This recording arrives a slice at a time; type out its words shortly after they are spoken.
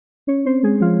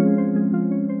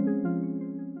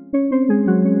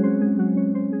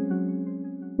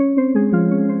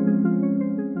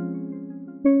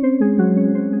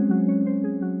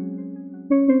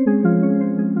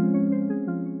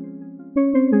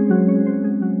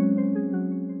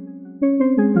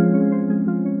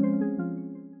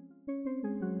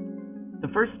The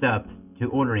first step to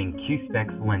ordering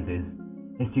Qspex lenses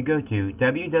is to go to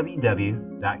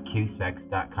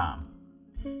www.qspex.com.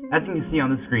 As you can see on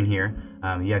the screen here,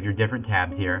 you have your different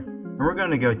tabs here, and we're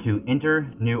going to go to Enter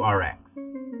New RX.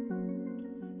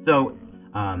 So,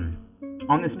 on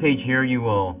this page here, you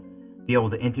will be able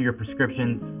to enter your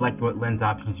prescription, select what lens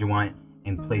options you want,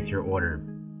 and place your order.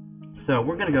 So,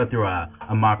 we're going to go through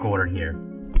a mock order here.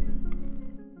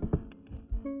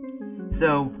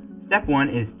 So, step one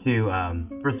is to,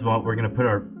 first of all, we're going to put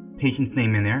our patient's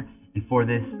name in there, and for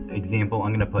this example,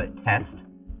 I'm going to put test.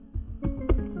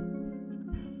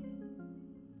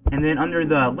 And then under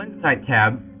the lens type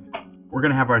tab, we're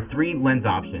going to have our three lens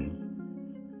options.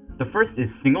 The first is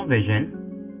single vision,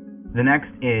 the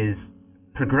next is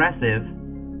progressive,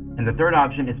 and the third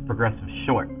option is progressive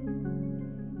short.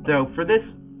 So for this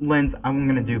lens, I'm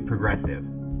going to do progressive.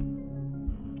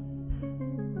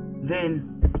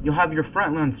 Then you'll have your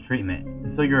front lens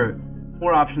treatment. So your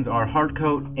four options are hard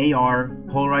coat, AR,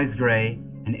 polarized gray,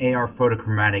 and AR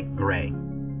photochromatic gray.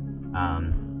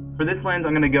 For this lens,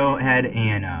 I'm going to go ahead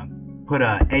and put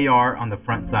a AR on the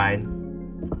front side,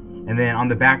 and then on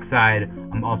the back side,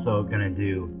 I'm also going to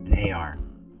do an AR.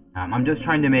 I'm just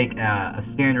trying to make a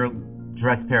standard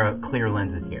dress pair of clear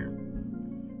lenses here.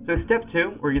 So step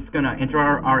two, we're just going to enter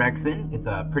our RX in. It's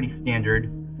a pretty standard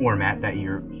format that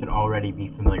you should already be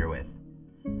familiar with.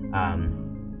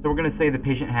 So we're going to say the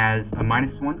patient has a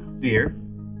 -1 sphere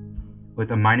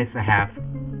with a -0.5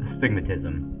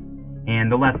 astigmatism, and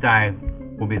the left eye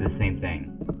will be the same thing.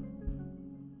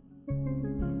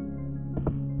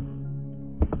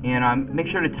 And make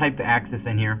sure to type the axis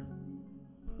in here.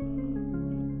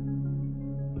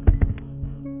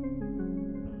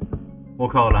 We'll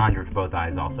call it 100 for both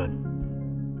eyes also.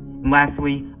 And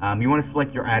lastly, you want to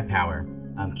select your add power.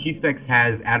 Qspex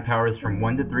has add powers from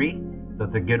 1 to 3, so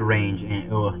it's a good range, and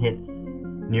it will hit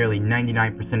nearly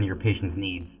 99% of your patient's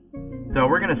needs. So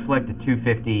we're going to select the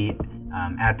 250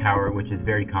 add power, which is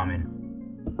very common.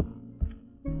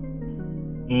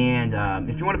 And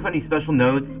if you want to put any special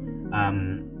notes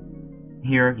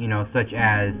here, such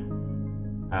as,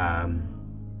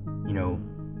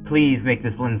 please make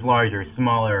this lens larger,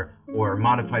 smaller, or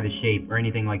modify the shape, or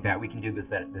anything like that, we can do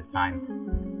this at this time.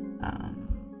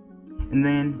 And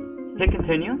then hit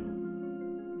continue.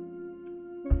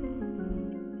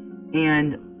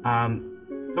 And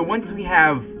so once we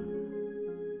have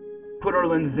put our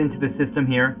lenses into the system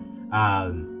here,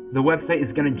 the website is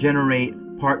going to generate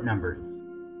part numbers.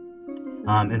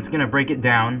 It's going to break it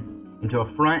down into a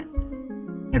front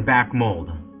and back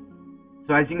mold.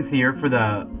 So as you can see here, for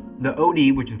the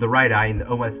OD, which is the right eye, and the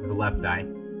OS is the left eye,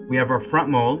 we have our front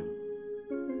mold,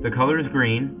 the color is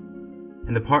green,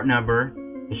 and the part number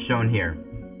is shown here.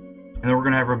 And then we're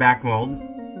going to have our back mold,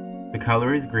 the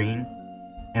color is green,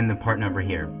 and the part number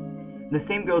here. And the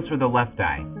same goes for the left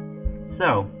eye.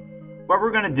 So what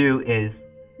we're going to do is,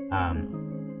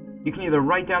 you can either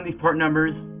write down these part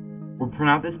numbers or print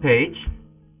out this page,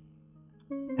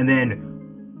 and then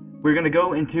we're going to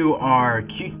go into our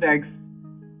Qspex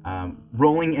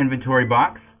rolling inventory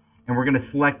box, and we're going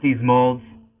to select these molds,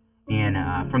 and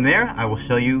from there I will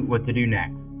show you what to do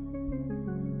next.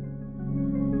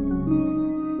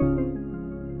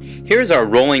 Here's our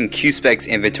rolling Qspex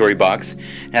inventory box.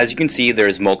 As you can see,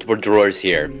 there's multiple drawers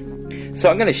here. So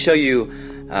I'm going to show you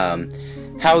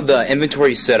how the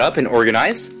inventory is set up and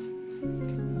organized.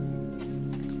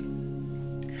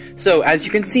 So as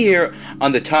you can see here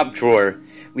on the top drawer,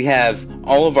 we have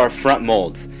all of our front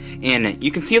molds, and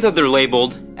you can see that they're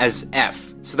labeled as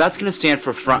F, so that's going to stand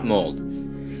for front mold.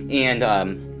 And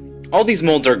all these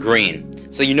molds are green,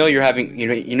 so you know you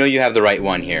have the right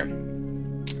one here.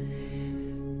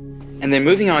 And then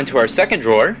moving on to our second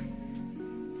drawer,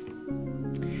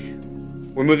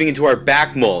 we're moving into our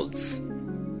back molds.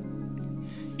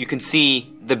 You can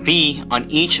see the B on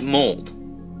each mold,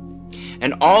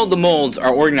 and all the molds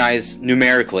are organized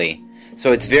numerically,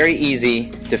 so it's very easy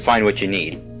to find what you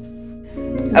need.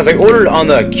 As I ordered on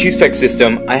the Qspex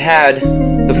system, I had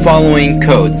the following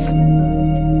codes.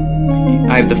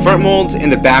 I have the front molds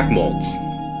and the back molds.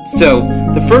 So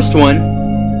the first one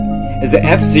is the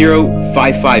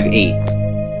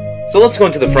F0558. So let's go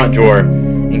into the front drawer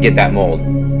and get that mold.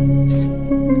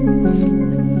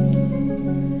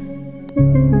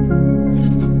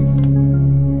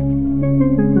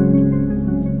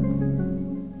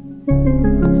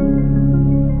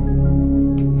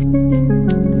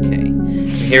 Okay, and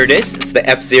here it is. It's the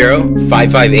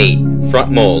F0558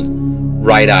 front mold,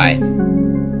 right eye.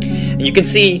 And you can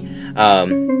see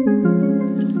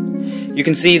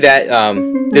that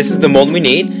this is the mold we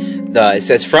need. It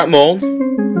says front mold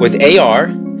with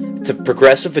AR. It's a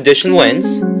progressive addition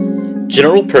lens,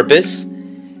 general purpose,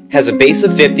 has a base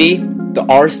of 50, the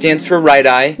R stands for right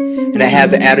eye, and it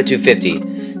has an attitude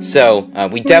 50. So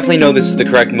we definitely know this is the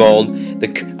correct mold.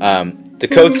 The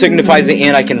code signifies it,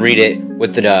 and I can read it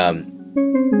with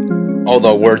all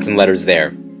the words and letters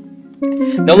there.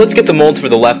 Now let's get the mold for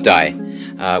the left eye.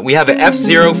 We have an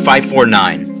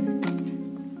F0549.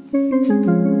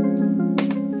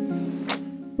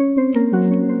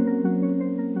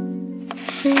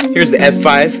 Here's the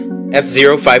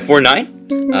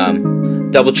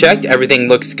F0549. Double checked, everything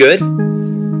looks good.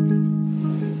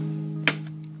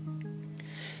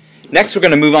 Next we're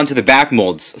going to move on to the back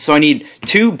molds. So I need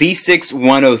two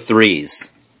B6103s.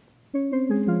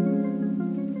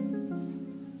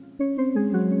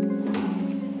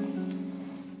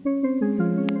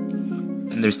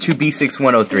 And there's two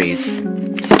B6103s.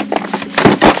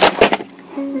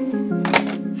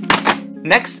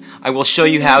 Next, I will show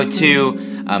you how to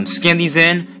scan these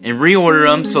in and reorder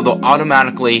them so they'll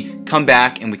automatically come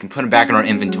back and we can put them back in our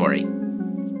inventory.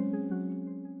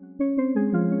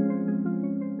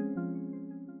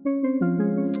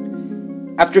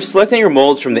 After selecting your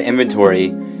molds from the inventory,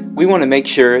 we want to make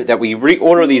sure that we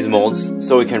reorder these molds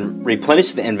so we can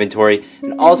replenish the inventory,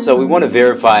 and also we want to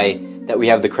verify that we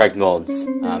have the correct molds.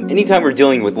 Anytime we're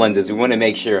dealing with lenses, we want to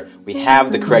make sure we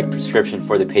have the correct prescription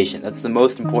for the patient. That's the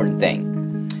most important thing.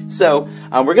 So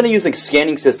we're going to use a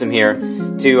scanning system here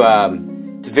to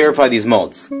verify these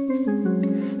molds.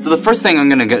 So the first thing I'm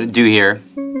going to do here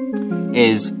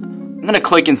is I'm going to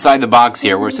click inside the box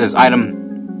here where it says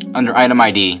item under item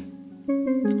ID,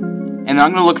 and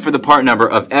I'm going to look for the part number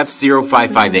of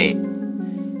F0558.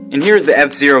 And here's the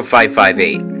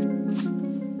F0558,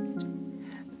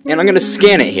 and I'm going to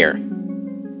scan it here.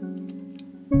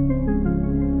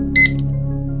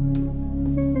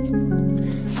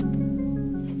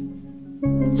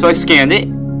 So I scanned it.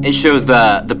 It shows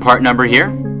the part number here.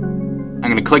 I'm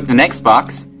going to click the next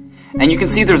box, and you can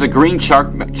see there's a green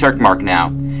check mark now,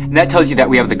 and that tells you that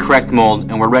we have the correct mold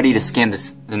and we're ready to scan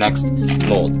the next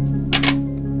mold.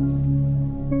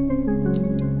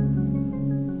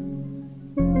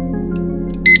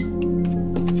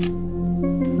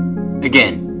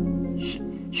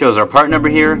 Again, shows our part number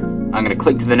here. I'm going to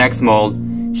click to the next mold.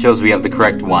 Shows we have the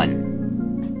correct one.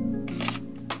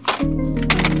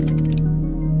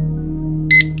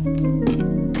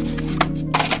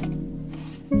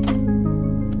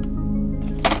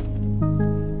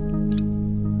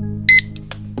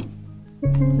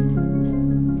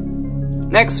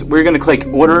 Next, we're going to click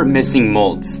Order Missing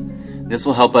Molds. This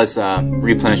will help us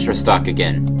replenish our stock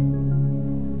again.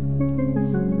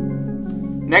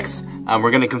 Next, we're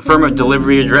going to confirm our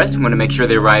delivery address. We want to make sure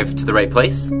they arrive to the right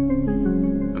place.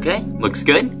 Okay, looks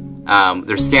good.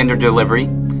 They're standard delivery.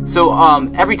 So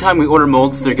every time we order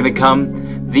molds, they're going to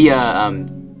come via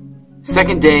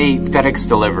second day FedEx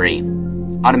delivery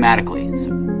automatically.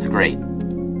 So it's great.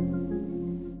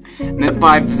 And then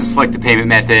 5 is to select the payment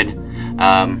method.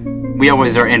 We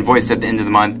always are invoiced at the end of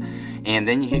the month, and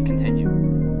then you hit continue.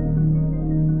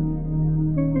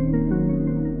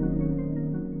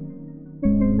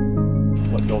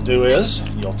 What you'll do is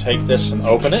you'll take this and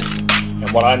open it,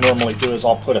 and what I normally do is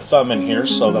I'll put a thumb in here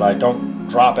so that I don't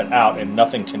drop it out and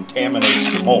nothing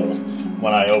contaminates the mold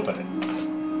when I open it.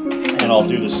 And I'll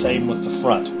do the same with the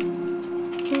front.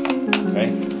 Okay,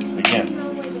 again.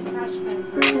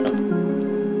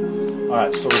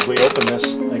 Alright, so as we open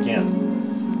this again,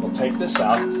 we'll take this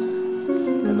out,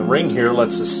 and the ring here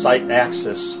lets us sight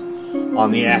axis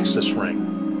on the axis ring.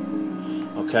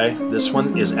 Okay, this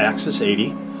one is axis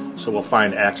 80, so we'll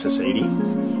find axis 80,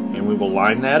 and we will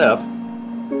line that up,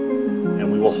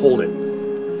 and we will hold it,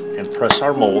 and press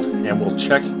our mold, and we'll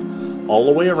check all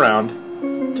the way around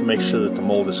to make sure that the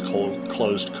mold is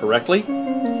closed correctly,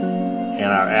 and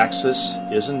our axis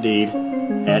is indeed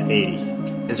at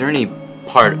 80. Is there any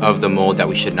part of the mold that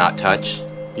we should not touch?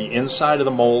 The inside of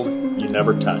the mold you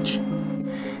never touch.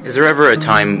 Is there ever a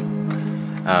time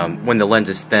when the lens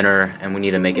is thinner and we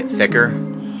need to make it thicker?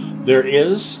 There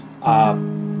is a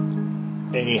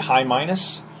high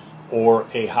minus or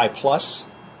a high plus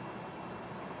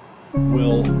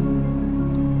will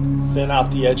thin out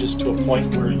the edges to a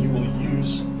point where you will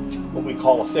use what we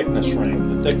call a thickness ring.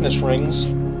 The thickness rings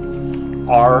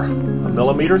are 1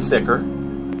 millimeter thicker,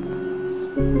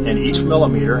 and each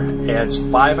millimeter adds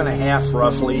 5.5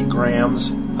 roughly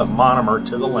grams of monomer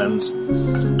to the lens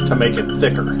to make it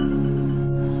thicker.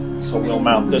 So we'll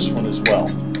mount this one as well.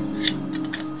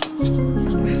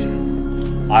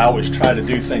 I always try to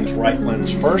do things right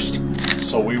lens first,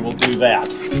 so we will do that.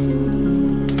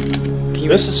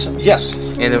 This is, yes.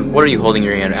 And then what are you holding in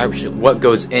your hand? Actually, what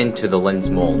goes into the lens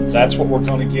molds? That's what we're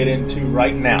going to get into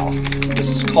right now. This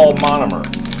is called monomer,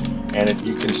 and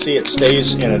you can see it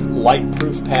stays in a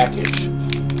light-proof package.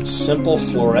 Simple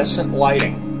fluorescent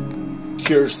lighting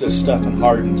cures this stuff and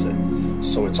hardens it.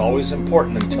 So it's always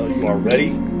important until you are ready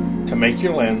to make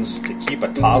your lens to keep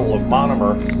a tottle of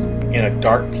monomer in a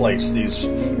dark place. These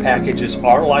packages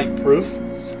are light-proof,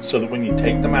 so that when you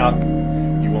take them out,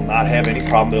 you will not have any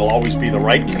problem. They'll always be the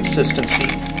right consistency,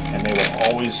 and they will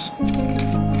always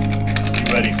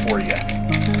be ready for you.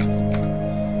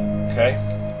 Okay?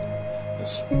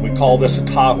 We call this a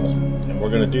toggle, and we're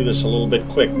going to do this a little bit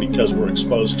quick because we're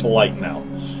exposed to light now.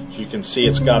 As you can see,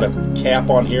 it's got a cap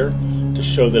on here to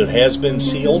show that it has been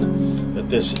sealed, that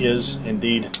this is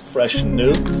indeed fresh and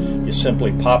new. You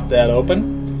simply pop that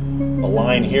open. The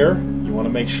line here, you want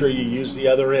to make sure you use the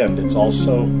other end. It's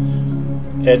also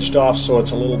edged off so it's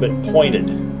a little bit pointed.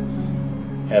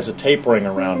 Has a tape ring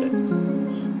around it.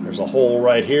 There's a hole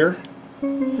right here,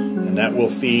 and that will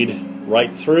feed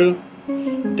right through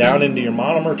down into your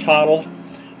monomer tottle,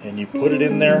 and you put it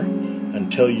in there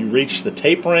until you reach the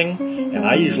tape ring. And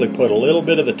I usually put a little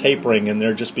bit of the tape ring in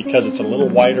there just because it's a little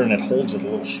wider and it holds it a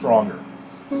little stronger.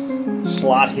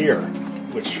 Slot here,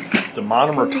 which the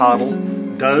monomer tottle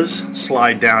does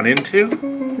slide down into,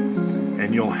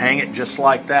 and you'll hang it just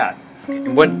like that.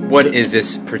 And what is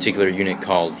this particular unit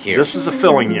called here? This is a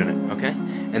filling unit. Okay.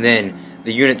 And then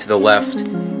the unit to the left.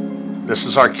 This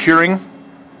is our curing,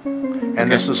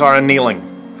 and this is our annealing.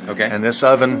 Okay. And this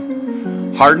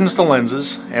oven hardens the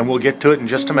lenses, and we'll get to it in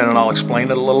just a minute. I'll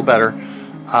explain it a little better.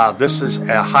 This is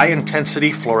a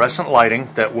high-intensity fluorescent lighting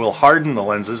that will harden the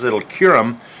lenses. It'll cure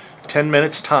them 10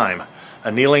 minutes time.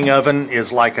 Annealing oven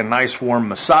is like a nice warm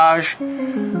massage.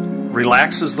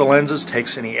 Relaxes the lenses,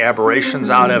 takes any aberrations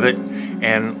out of it,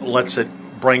 and lets it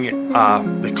bring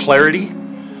the clarity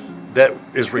that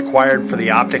is required for the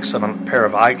optics of a pair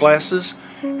of eyeglasses,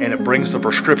 and it brings the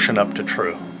prescription up to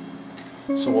true.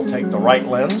 So we'll take the right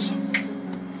lens.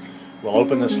 We'll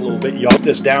open this a little bit. You wipe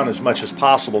this down as much as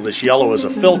possible. This yellow is a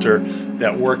filter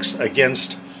that works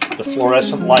against the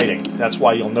fluorescent lighting. That's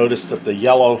why you'll notice that the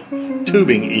yellow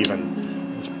tubing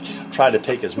even. Try to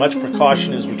take as much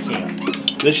precaution as we can.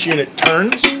 This unit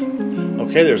turns.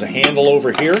 Okay, there's a handle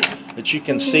over here that you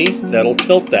can see that'll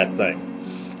tilt that thing.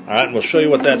 All right, and we'll show you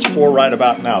what that's for right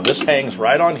about now. This hangs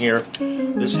right on here.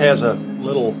 This has a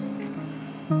little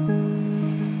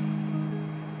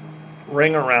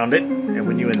ring around it, and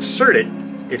when you insert it,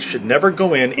 it should never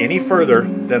go in any further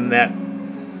than that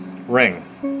ring.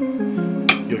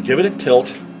 You'll give it a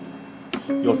tilt.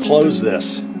 You'll close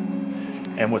this.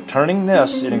 And with turning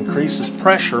this, it increases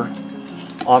pressure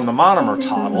on the monomer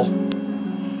tottle,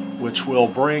 which will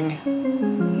bring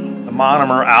the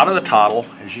monomer out of the tottle.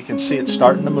 As you can see, it's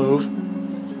starting to move.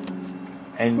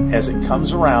 And as it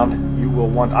comes around, you will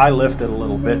want, I lift it a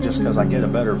little bit just because I get a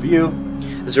better view.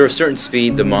 Is there a certain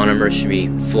speed the monomer should be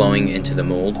flowing into the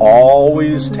mold?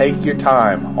 Always take your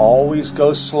time. Always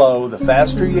go slow. The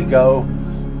faster you go,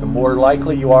 the more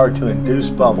likely you are to induce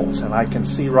bubbles. And I can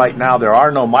see right now there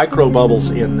are no micro bubbles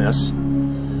in this.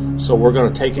 So we're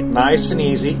going to take it nice and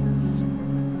easy.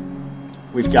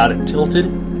 We've got it tilted.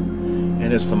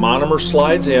 And as the monomer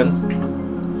slides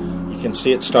in, you can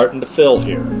see it starting to fill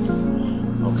here.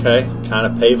 Okay, kind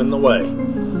of paving the way.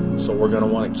 So we're going to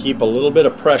want to keep a little bit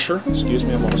of pressure. Excuse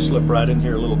me, I'm going to slip right in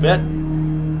here a little bit.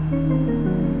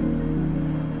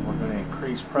 We're going to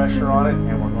increase pressure on it,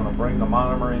 and we're going to bring the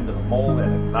monomer into the mold at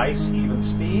a nice, even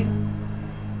speed.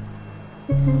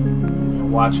 And you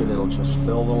watch it, it'll just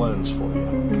fill the lens for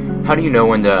you. How do you know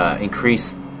when to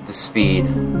increase the speed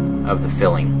of the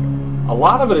filling? A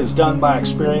lot of it is done by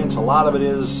experience. A lot of it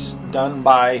is done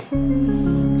by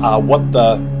what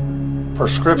the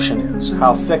prescription is,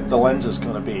 how thick the lens is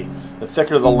going to be. The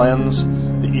thicker the lens,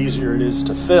 the easier it is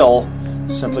to fill,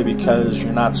 simply because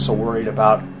you're not so worried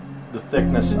about the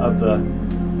thickness of the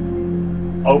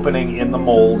opening in the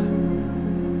mold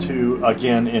to,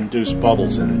 again, induce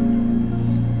bubbles in it.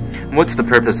 What's the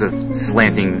purpose of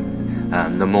slanting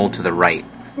the mold to the right?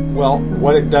 Well,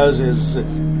 what it does is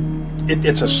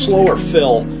it's a slower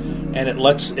fill, and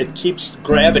it keeps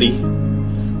gravity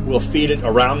will feed it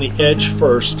around the edge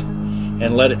first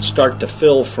and let it start to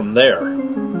fill from there,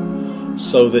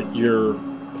 so that you're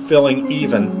filling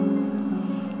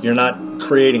even. You're not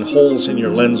creating holes in your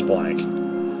lens blank.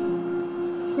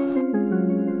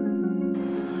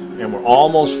 And we're we're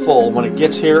almost full. When it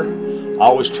gets here, I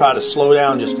always try to slow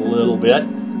down just a little bit.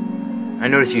 I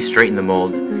noticed you straighten the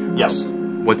mold. Yes.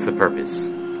 What's the purpose?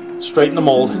 Straighten the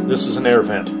mold. This is an air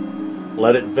vent.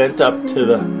 Let it vent up to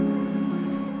the,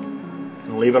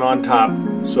 and leave it on top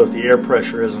so that the air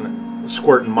pressure isn't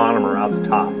squirting monomer out the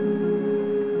top.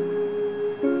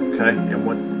 Okay, and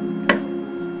what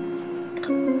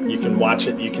you can watch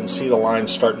it, you can see the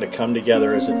lines starting to come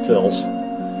together as it fills.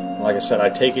 Like I said, I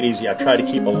take it easy. I try to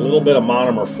keep a little bit of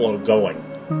monomer flow going,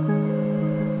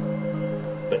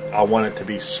 but I want it to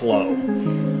be slow.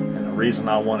 And the reason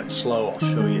I want it slow, I'll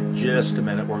show you in just a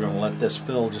minute. We're going to let this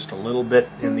fill just a little bit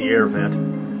in the air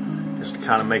vent, just to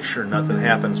kind of make sure nothing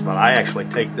happens. But I actually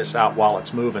take this out while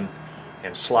it's moving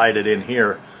and slide it in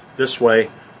here. This way,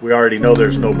 we already know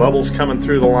there's no bubbles coming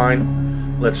through the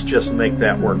line. Let's just make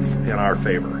that work in our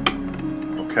favor.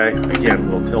 Okay,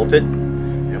 again, we'll tilt it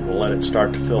and we'll let it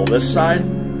start to fill this side,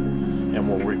 and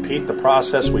we'll repeat the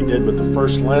process we did with the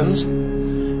first lens.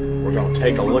 We're going to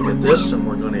take a look at this and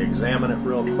we're going to examine it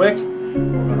real quick. We're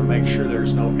going to make sure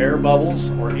there's no air bubbles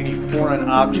or any foreign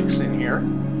objects in here.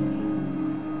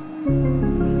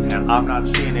 And I'm not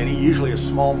seeing any. Usually a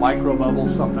small micro bubble,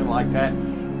 something like that,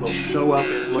 will show up.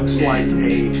 It looks like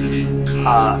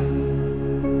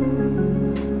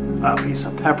a piece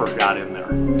of pepper got in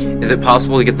there. Is it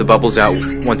possible to get the bubbles out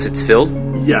once it's filled?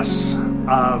 Yes.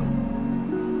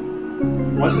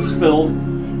 Once it's filled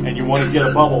and you want to get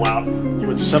a bubble out, you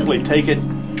would simply take it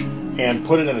and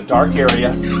put it in a dark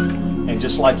area, and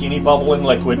just like any bubble in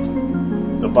liquid,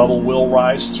 the bubble will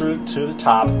rise through to the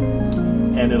top,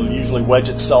 and it'll usually wedge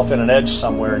itself in an edge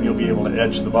somewhere, and you'll be able to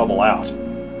edge the bubble out.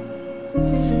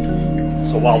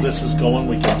 So while this is going,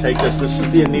 we can take this. This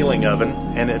is the annealing oven,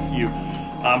 and the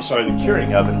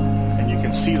curing oven, and you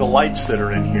can see the lights that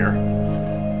are in here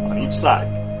on each side.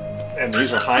 And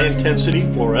these are high intensity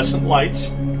fluorescent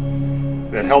lights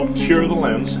that help cure the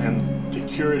lens, and to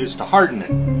cure it is to harden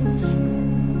it.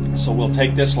 So we'll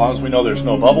take this, as long as we know there's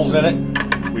no bubbles in it,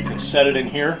 we can set it in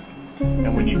here,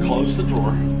 and when you close the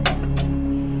drawer,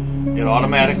 it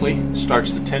automatically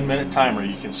starts the 10-minute timer.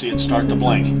 You can see it start to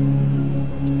blink.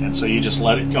 And so you just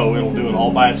let it go. It'll do it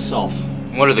all by itself.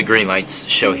 What do the green lights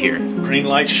show here? Green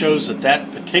light shows that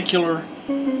that particular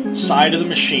side of the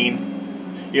machine,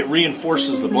 it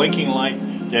reinforces the blinking light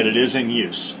that it is in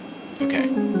use. Okay.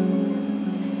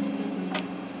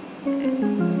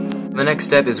 The next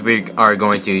step is we are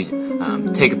going to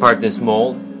take apart this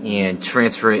mold and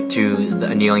transfer it to the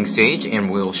annealing stage,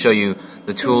 and we'll show you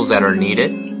the tools that are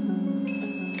needed.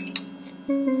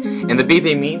 And the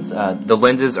beeping means the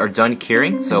lenses are done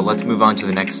curing, so let's move on to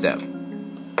the next step.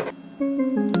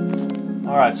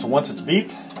 Alright, so once it's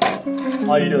beeped,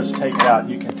 all you do is take it out.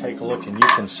 You can take a look and you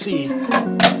can see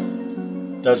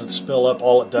it doesn't spill up.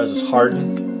 All it does is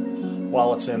harden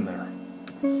while it's in there.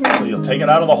 So you'll take it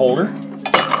out of the holder.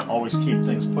 Always keep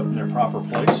things put in their proper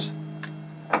place.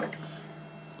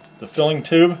 The filling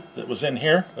tube that was in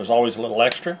here, there's always a little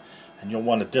extra, and you'll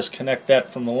want to disconnect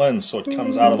that from the lens so it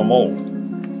comes out of the mold.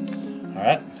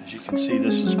 Alright, as you can see,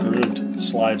 this is grooved,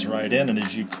 slides right in, and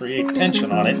as you create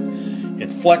tension on it, it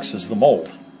flexes the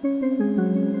mold.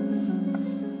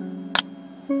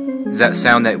 Is that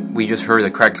sound that we just heard,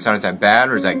 the crack sound, is that bad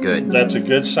or is that good? That's a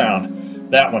good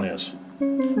sound. That one is.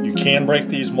 You can break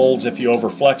these molds if you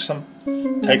overflex them.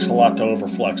 It takes a lot to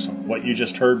overflex them. What you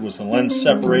just heard was the lens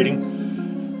separating.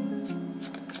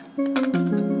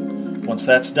 Once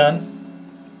that's done,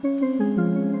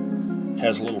 it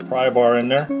has a little pry bar in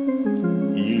there.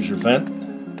 You use your vent.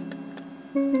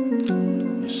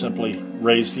 You simply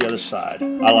raise the other side.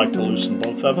 I like to loosen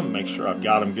both of them, make sure I've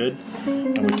got them good.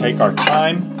 And we take our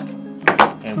time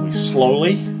and we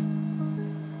slowly,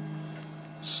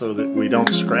 so that we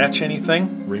don't scratch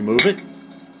anything, remove it.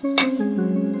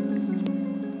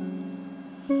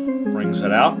 Brings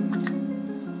it out.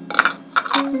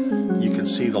 You can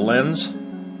see the lens.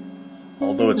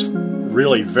 Although it's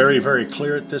really very, very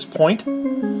clear at this point,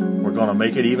 we're going to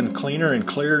make it even cleaner and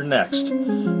clearer next.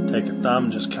 Take a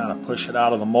thumb, just kind of push it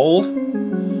out of the mold.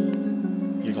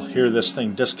 You'll hear this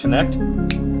thing disconnect. You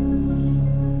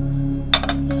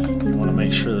want to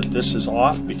make sure that this is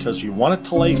off because you want it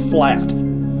to lay flat.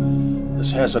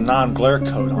 This has a non-glare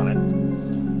coat on it,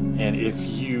 and if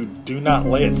you do not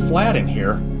lay it flat in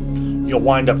here, you'll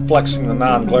wind up flexing the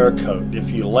non-glare coat.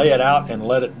 If you lay it out and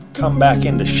let it come back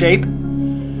into shape,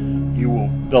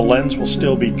 the lens will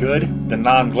still be good. The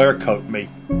non-glare coat may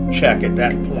check at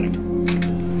that point.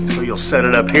 So you'll set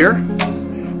it up here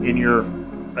in your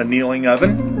annealing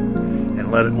oven and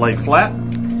let it lay flat.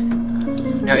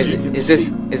 Now, is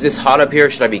this hot up here?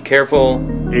 Should I be careful?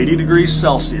 80 degrees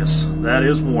Celsius. That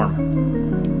is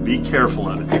warm. Be careful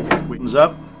of it. Comes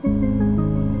up.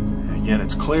 Again,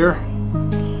 it's clear.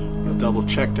 You'll double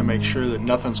check to make sure that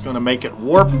nothing's going to make it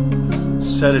warp.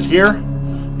 Set it here.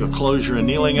 You'll close your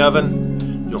annealing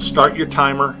oven. You'll start your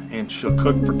timer, and she'll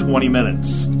cook for 20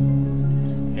 minutes.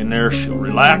 In there, she'll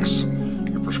relax.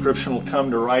 Your prescription will come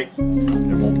to right. There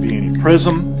won't be any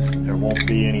prism. There won't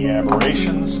be any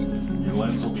aberrations. Your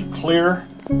lens will be clear,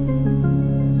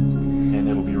 and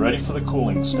it'll be ready for the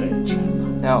cooling stage.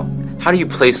 Now, how do you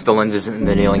place the lenses in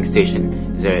the annealing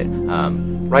station? Is it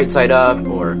right side up,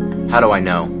 or how do I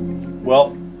know?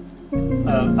 Well,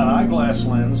 an eyeglass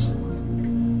lens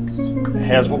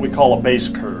has what we call a base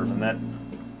curve, and that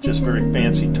just very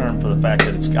fancy term for the fact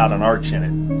that it's got an arch in it.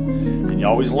 And you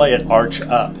always lay it arch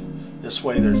up. This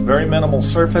way there's very minimal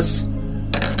surface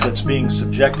that's being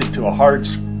subjected to a hard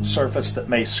surface that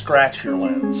may scratch your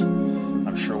lens.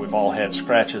 I'm sure we've all had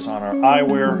scratches on our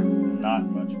eyewear, not